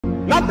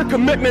Not the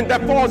commitment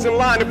that falls in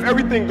line if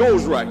everything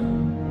goes right.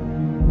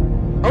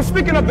 I'm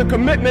speaking of the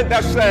commitment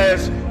that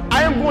says,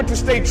 I am going to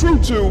stay true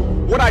to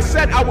what I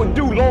said I would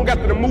do long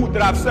after the mood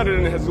that I've set it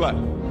in has left.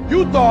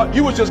 You thought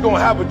you were just going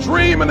to have a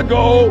dream and a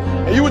goal,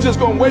 and you were just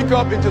going to wake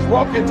up and just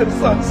walk into the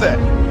sunset.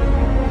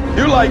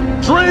 You're like,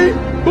 dream,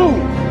 boom.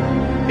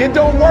 It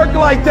don't work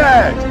like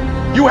that.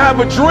 You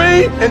have a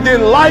dream, and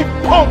then life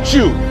punks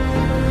you.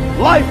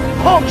 Life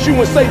punks you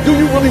and say, do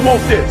you really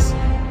want this?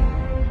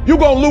 You're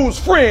going to lose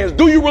friends.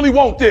 Do you really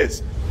want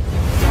this?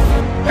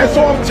 And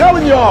so I'm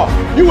telling y'all,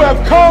 you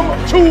have come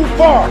too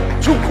far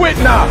to quit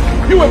now.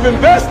 You have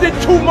invested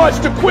too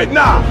much to quit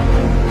now.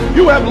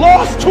 You have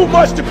lost too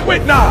much to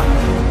quit now.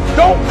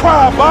 Don't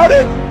cry about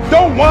it.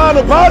 Don't whine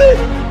about it.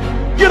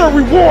 Get a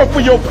reward for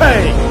your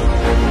pain.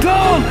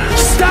 Don't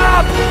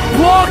stop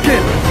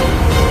walking.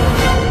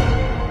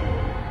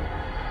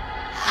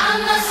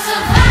 I'm a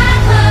survivor.